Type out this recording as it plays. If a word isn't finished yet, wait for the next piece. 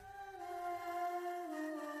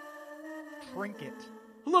trinket.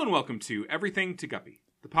 Hello and welcome to Everything to Guppy,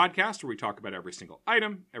 the podcast where we talk about every single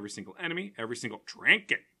item, every single enemy, every single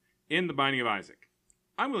trinket in The Binding of Isaac.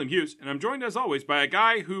 I'm William Hughes, and I'm joined as always by a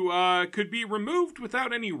guy who could be removed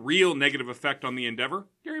without any real negative effect on the endeavor,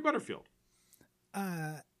 Gary Butterfield.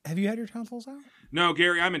 Have you had your tonsils out? No,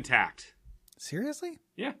 Gary, I'm intact. Seriously?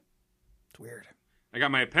 Yeah. It's weird. I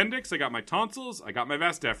got my appendix, I got my tonsils, I got my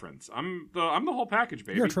vas deferens. I'm the whole package,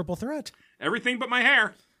 baby. You're a triple threat. Everything but my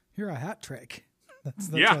hair. You're a hat trick. That's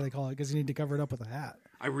Yeah. why they call it, because you need to cover it up with a hat.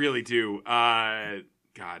 I really do.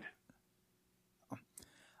 God.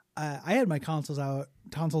 I had my tonsils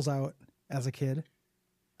out as a kid.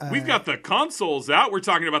 We've got the consoles out. We're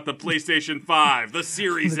talking about the PlayStation 5, the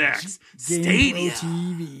Series X, Stadia.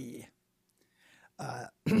 TV.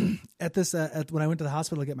 When I went to the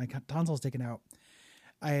hospital to get my tonsils taken out,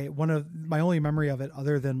 one of my only memory of it,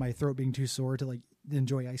 other than my throat being too sore to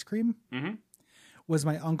enjoy ice cream, was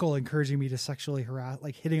my uncle encouraging me to sexually harass,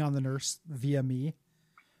 hitting on the nurse via me.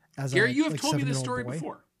 Gary, you have told me this story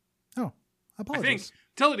before. Oh, I apologize.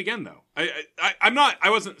 Tell it again though. I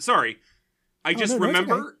wasn't sorry. I just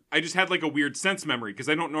remember. Okay. I just had a weird sense memory because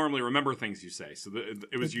I don't normally remember things you say, so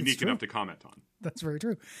it was unique enough to comment on. That's very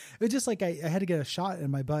true. It was just I had to get a shot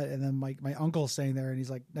in my butt, and then my uncle's staying there, and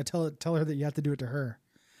he's like, "Now tell her that you have to do it to her,"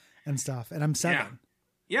 and stuff. And I'm 7.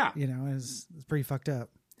 Yeah. It's pretty fucked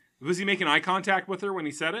up. Was he making eye contact with her when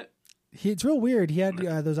he said it? It's real weird. He had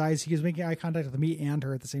those eyes. He was making eye contact with me and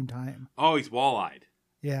her at the same time. Oh, he's wall-eyed.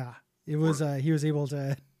 Yeah, it was. He was able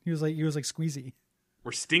to. He was like Squeezy.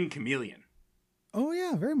 Or Sting Chameleon. Oh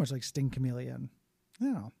yeah, very much like Sting Chameleon.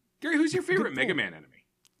 Yeah. Gary, who's your favorite Mega Man enemy?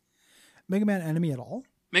 Mega Man enemy at all?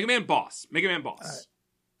 Mega Man boss.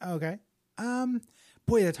 Okay.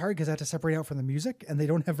 Boy, that's hard because I have to separate out from the music, and they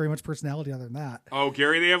don't have very much personality other than that. Oh,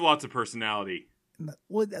 Gary, they have lots of personality.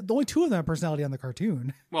 Well, the only 2 of them have personality on the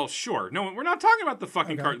cartoon. Well, sure. No, we're not talking about the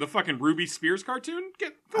fucking the fucking Ruby Spears cartoon.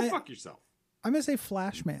 Go fuck yourself. I'm gonna say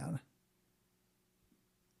Flashman.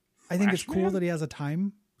 I think it's cool that he has a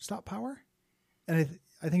time stop power, and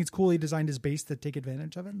I think it's cool he designed his base to take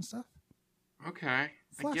advantage of it and stuff. Okay,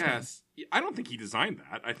 Flashman. I guess. I don't think he designed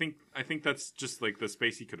that. I think that's just the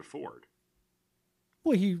space he could afford.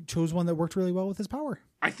 Well, he chose one that worked really well with his power.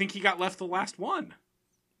 I think he got left the last one.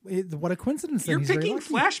 What a coincidence! You're picking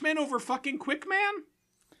Flashman over fucking Quickman?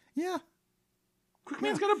 Yeah.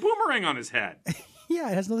 Quickman's got a boomerang on his head. Yeah,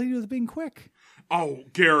 it has nothing to do with being quick. Oh,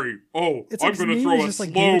 Gary. Oh, I'm going to throw a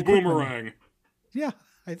slow boomerang. Yeah,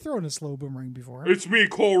 I've thrown a slow boomerang before. It's me,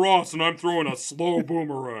 Cole Ross, and I'm throwing a slow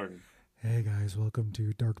boomerang. Hey, guys, welcome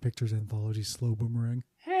to Dark Pictures Anthology Slow Boomerang.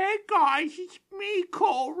 Hey, guys, it's me,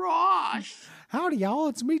 Cole Ross. Howdy, y'all.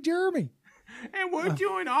 It's me, Jeremy. And we're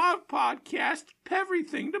doing our podcast,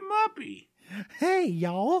 Everything to Muppy. Hey,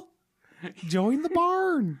 y'all. Join the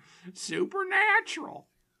barn. Supernatural.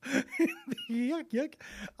 Yuck.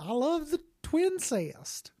 I love the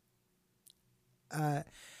twincest. I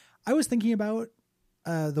was thinking about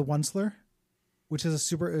the Onceler, which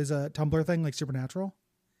is a Tumblr thing like Supernatural.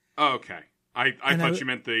 Oh, okay. I thought you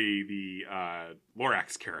meant the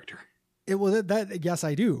Lorax character. It was that. Yes,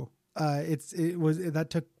 I do.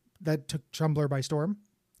 That took Tumblr by storm.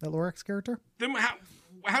 That Lorax character. Then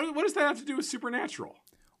what does that have to do with Supernatural?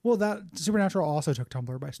 Well, that Supernatural also took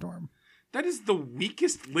Tumblr by storm. That is the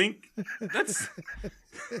weakest link. That's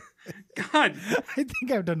God. I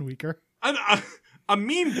think I've done weaker. A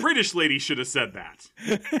mean British lady should have said that.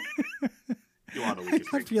 You are the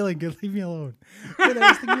weakest. I'm not feeling good. Leave me alone. But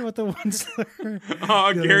I was thinking about the Onceler.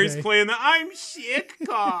 Oh, Gary's playing the "I'm sick"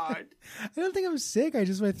 card. I don't think I'm sick.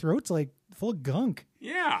 My throat's full of gunk.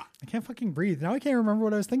 Yeah. I can't fucking breathe. Now I can't remember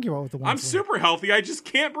what I was thinking about with the Onceler. I'm super healthy. I just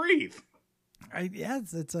can't breathe.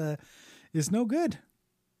 It's no good.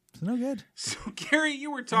 It's no good. So, Gary,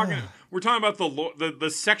 you were talking. We're talking about the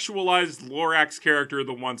sexualized Lorax character,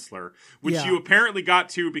 the Onceler, which you apparently got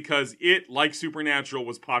to because it, like Supernatural,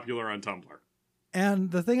 was popular on Tumblr.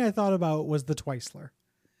 And the thing I thought about was the Twiceler,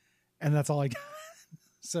 and that's all I got.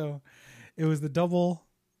 So, it was the double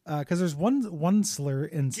because there's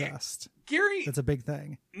Onceler incest. Gary, that's a big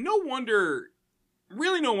thing. No wonder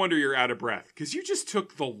you're out of breath, because you just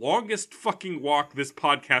took the longest fucking walk this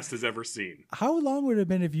podcast has ever seen. How long would it have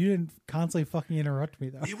been if you didn't constantly fucking interrupt me,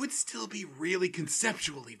 though? It would still be really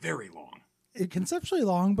conceptually very long. Conceptually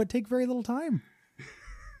long, but take very little time.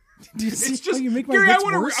 Do you see how you make my Gary, bits I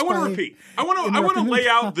want to repeat. I want to lay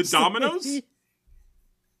out the dominoes.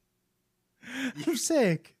 I'm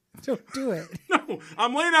sick. Don't do it. No,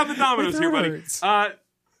 I'm laying out the dominoes here, buddy.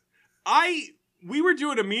 We were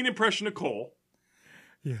doing a mean impression of Cole.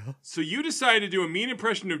 Yeah. So you decided to do a mean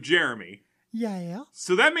impression of Jeremy. Yeah.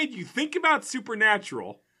 So that made you think about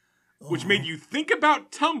Supernatural. which made you think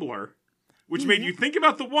about Tumblr, which made you think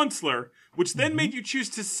about the Onceler, which then made you choose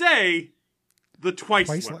to say the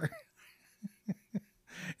Twiceler.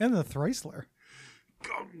 And the Thriceler.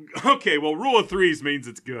 Okay, well, rule of threes means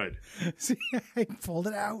it's good. See, I pulled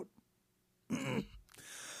it out.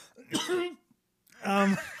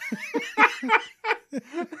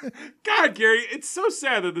 God, Gary, it's so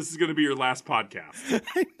sad that this is going to be your last podcast.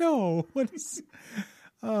 I know. What is?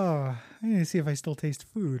 Oh, I need to see if I still taste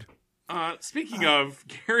food. Speaking of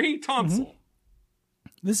Gary Tonsil,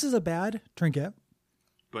 This is a bad trinket,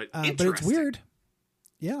 but it's weird.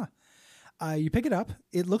 Yeah. You pick it up.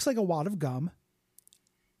 It looks like a wad of gum.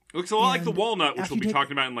 It looks a lot like the And walnut, which after we'll be you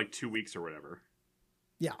talking about in like 2 weeks or whatever.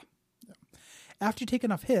 Yeah. After you take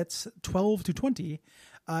enough hits, 12 to 20,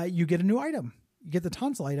 you get a new item. You get the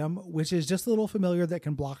tonsil item, which is just a little familiar that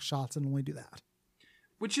can block shots and only do that.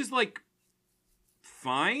 Which is like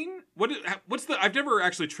fine. What's the? I've never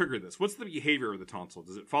actually triggered this. What's the behavior of the tonsil?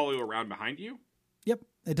 Does it follow around behind you? Yep.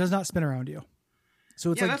 It does not spin around you.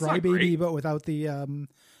 So it's like that's Dry not Baby, great. but without the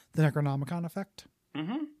Necronomicon effect.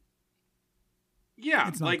 Mm-hmm. Yeah,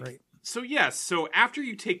 It's not great. So yes. So after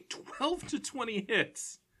you take 12 to 20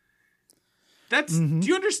 hits, that's. Do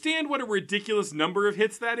you understand what a ridiculous number of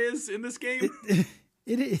hits that is in this game?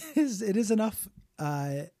 It is enough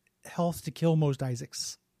health to kill most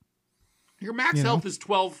Isaacs. Your max health is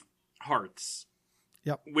 12 hearts.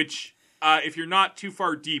 Yep. Which, if you're not too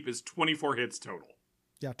far deep, is 24 hits total.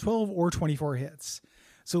 Yeah, 12 or 24 hits.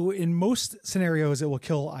 So in most scenarios, it will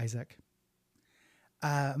kill Isaac.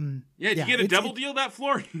 Did you get a double deal that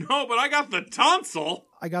floor? No, but I got the tonsil.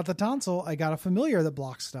 I got the tonsil. I got a familiar that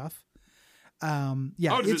blocks stuff. Does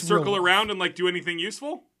it circle around and like do anything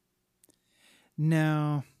useful?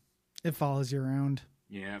 No, it follows you around.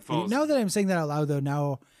 Yeah, it follows. Now that I'm saying that out loud, though,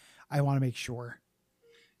 now I want to make sure.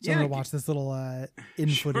 So I'm going to watch this little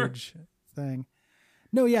in-footage thing.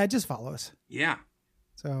 No, yeah, it just follows. Yeah.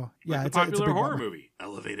 So, yeah, like it's the a popular big horror bummer. movie,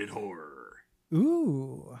 Elevated Horror.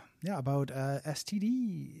 Ooh, yeah, about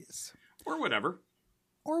STDs. Or whatever.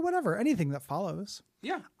 Or whatever, anything that follows.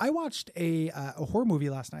 Yeah. I watched a horror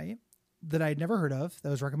movie last night that I'd never heard of, that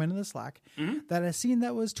was recommended in the Slack, that I seen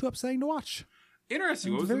that was too upsetting to watch.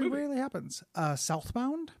 Interesting. What was very the movie? rarely happens.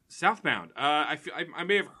 Southbound. Southbound. I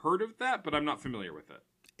may have heard of that, but I'm not familiar with it.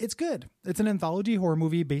 It's good. It's an anthology horror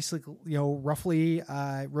movie, basically, roughly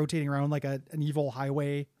rotating around like an evil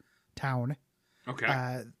highway town.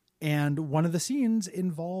 Okay. And one of the scenes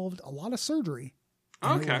involved a lot of surgery.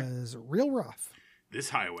 And Okay. It was real rough. This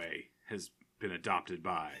highway has been adopted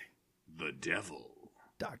by the devil.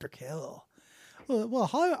 Dr. Kill. Well,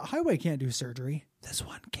 highway can't do surgery. This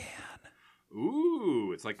one can.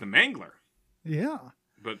 Ooh, it's like the Mangler, Yeah.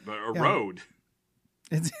 but a road.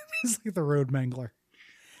 It's like the Road Mangler.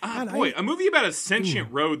 A movie about a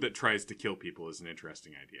sentient road that tries to kill people is an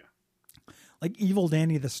interesting idea. Like Evil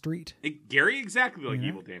Danny the Street. Gary, exactly like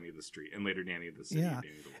Evil Danny of the Street, and later Danny of the City, and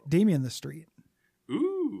Danny of the World. Damien the Street.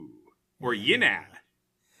 Ooh. Or Yinad.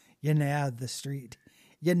 Yinad the Street.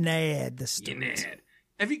 Yinad the Street.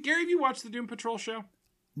 Yinad. Gary, have you watched the Doom Patrol show?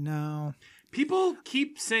 No. People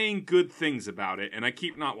keep saying good things about it, and I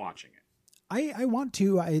keep not watching it. I want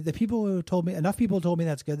to. Enough people told me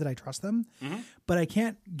that's good that I trust them, but I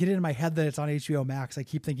can't get it in my head that it's on HBO Max. I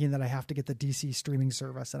keep thinking that I have to get the DC streaming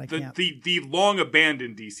service, and I can't. The long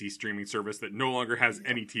abandoned DC streaming service that no longer has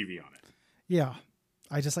any TV on it. Yeah.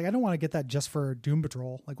 I don't want to get that just for Doom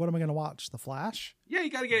Patrol. Like, what am I going to watch? The Flash? Yeah,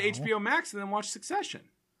 you got to get HBO Max and then watch Succession.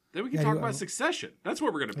 Then we can talk about Succession. That's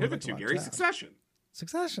what we're going to pivot to, Gary.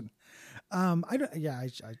 Succession. I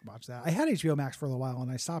watched that. I had HBO Max for a little while,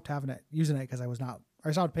 and I stopped using it because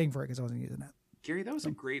I stopped paying for it because I wasn't using it. Gary, that was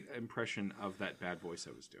a great impression of that bad voice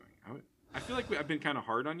I was doing. I feel like I've been kind of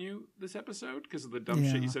hard on you this episode because of the dumb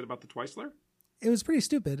shit you said about the Twiceler. It was pretty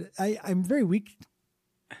stupid. I'm very weak.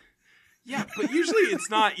 Yeah, but usually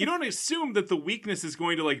it's not. You don't assume that the weakness is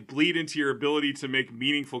going to like bleed into your ability to make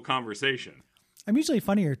meaningful conversation. I'm usually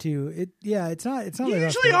funnier too. It's not. You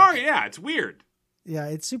usually are. Yeah, it's weird. Yeah,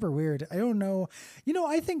 it's super weird. I don't know.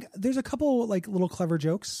 I think there's a couple like little clever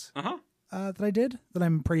jokes that I did that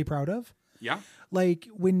I'm pretty proud of. Yeah. Like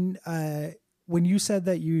when you said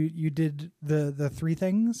that you did the three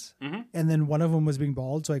things and then one of them was being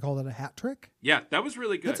bald, so I called it a hat trick. Yeah, that was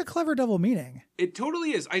really good. That's a clever double meaning. It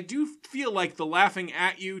totally is. I do feel like the laughing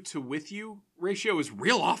at you to with you ratio is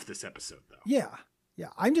real off this episode, though. Yeah. Yeah.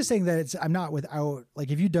 I'm just saying that I'm not without,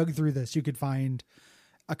 like, if you dug through this, you could find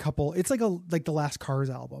a couple. It's like the last Cars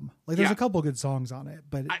album. Like there's Yeah. a couple good songs on it,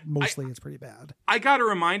 but mostly it's pretty bad. I got to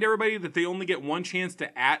remind everybody that they only get one chance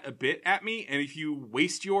to at a bit at me, and if you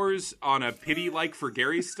waste yours on a pity like for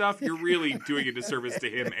Gary's stuff, you're really doing a disservice to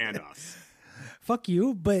him and us. Fuck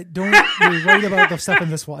you, but don't you're right about the stuff in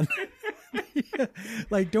this one.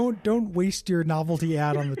 Like don't waste your novelty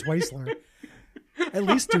ad on the Twiceler. At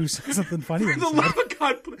least do something funny. For the love of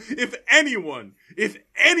God, if anyone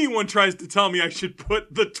tries to tell me I should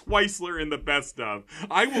put the Twiceler in the best of,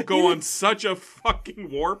 I will go on such a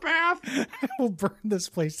fucking warpath. I will burn this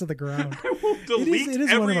place to the ground. I will delete it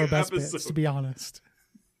is every one of our best episode. bits, to be honest.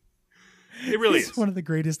 It really It's is. one of the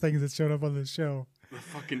greatest things that showed up on this show. The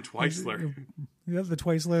fucking Twiceler. You have the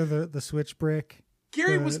Twiceler, the switch brick.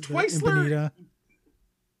 Gary, the, was the Twiceler... Impanita.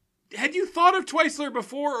 Had you thought of Twiceler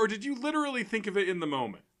before, or did you literally think of it in the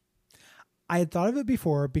moment? I had thought of it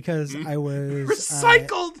before because I was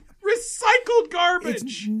Recycled garbage.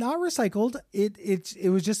 It's not recycled. It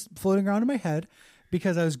was just floating around in my head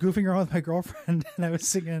because I was goofing around with my girlfriend and I was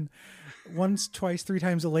singing once, twice, three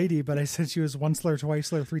times a lady, but I said she was once slur, twice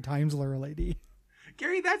slur, three times slur a lady.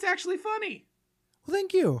 Gary, that's actually funny. Well,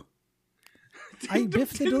 thank you. I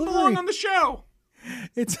biffed the Didn't delivery. belong on the show.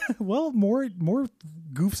 It's more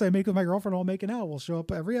goofs I make with my girlfriend while making out will show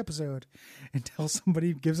up every episode until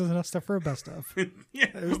somebody gives us enough stuff for a best of. Yeah,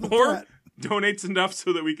 the or threat. donates enough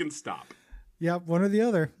so that we can stop. Yep, one or the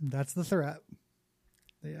other. That's the threat.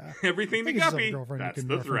 Yeah. Everything to Get yourself a Guppy, girlfriend that's you can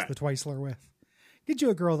the reference threat. the Twiceler with. Get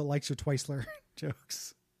you a girl that likes your Twiceler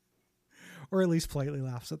jokes, or at least politely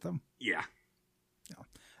laughs at them. Yeah.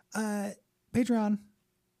 Patreon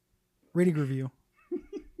rating review.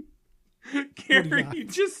 Gary, got? you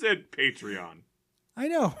just said Patreon. I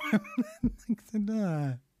know.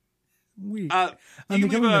 Weak. You can leave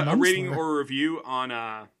becoming the a rating Nunsler. or a review on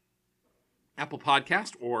Apple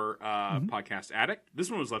Podcast or Podcast Addict. This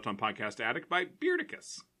one was left on Podcast Addict by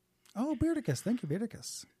Beardicus. Oh, Beardicus. Thank you,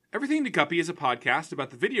 Beardicus. Everything to Guppy is a podcast about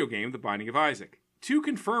the video game The Binding of Isaac. Two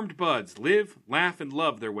confirmed buds live, laugh, and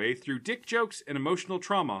love their way through dick jokes and emotional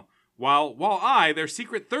trauma, while I, their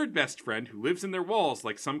secret third best friend who lives in their walls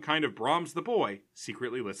like some kind of Brahms the boy,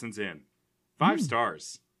 secretly listens in. 5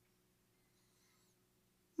 stars.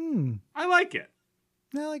 I like it.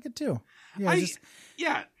 I like it too. Yeah,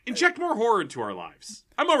 Yeah, inject more horror into our lives.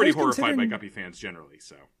 I'm already I was horrified by considering- Guppy fans generally,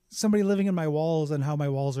 so. somebody living in my walls and how my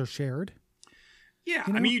walls are shared. Yeah, You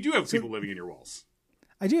I know, mean, you do have people living in your walls.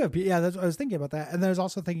 I do have, I was thinking about that. And then I was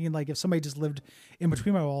also thinking, like, if somebody just lived in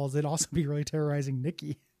between my walls, it'd also be really terrorizing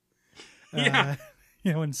Nikki. Yeah.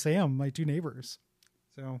 And Sam, my two neighbors.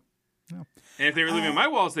 So, And if they were living in my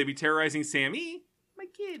walls, they'd be terrorizing Sammy, my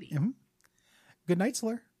kitty. good night,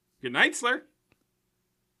 Slur. Good night, Slur.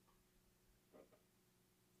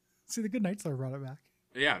 See, the good night Slur brought it back.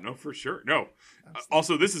 Yeah, no, for sure. No.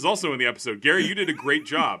 Also, this is also in the episode. Gary, you did a great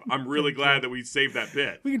job. I'm really glad that we saved that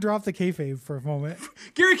bit. We can drop the kayfabe for a moment.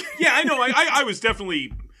 Gary, yeah, I know. I was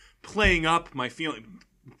definitely playing up my feeling.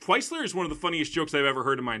 Twiceler is one of the funniest jokes I've ever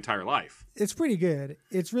heard in my entire life. It's pretty good.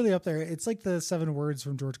 It's really up there. It's like the 7 words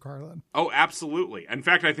from George Carlin. Oh, absolutely. In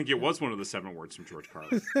fact, I think it was one of the 7 words from George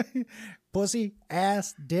Carlin. Pussy,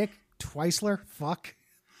 ass, dick, Twiceler, fuck.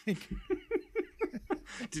 Did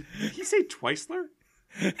he say Twiceler?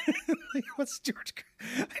 Like, what's George?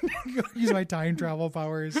 I'm going to use my time travel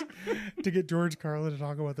powers to get George Carlin to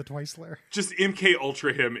talk about the Twiceler. Just MK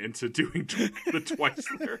Ultra him into doing the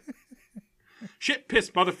Twiceler. Shit,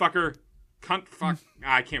 piss, motherfucker, cunt, fuck.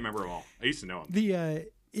 I can't remember them all. I used to know them.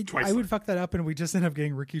 I would fuck that up, and we just end up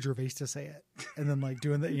getting Ricky Gervais to say it, and then like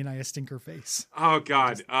doing the Ian stinker face. Oh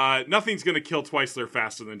God, nothing's gonna kill Twiceler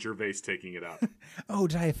faster than Gervais taking it out. Oh,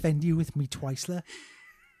 did I offend you with me, Twiceler?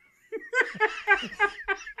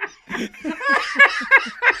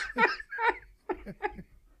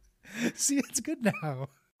 See, it's good now.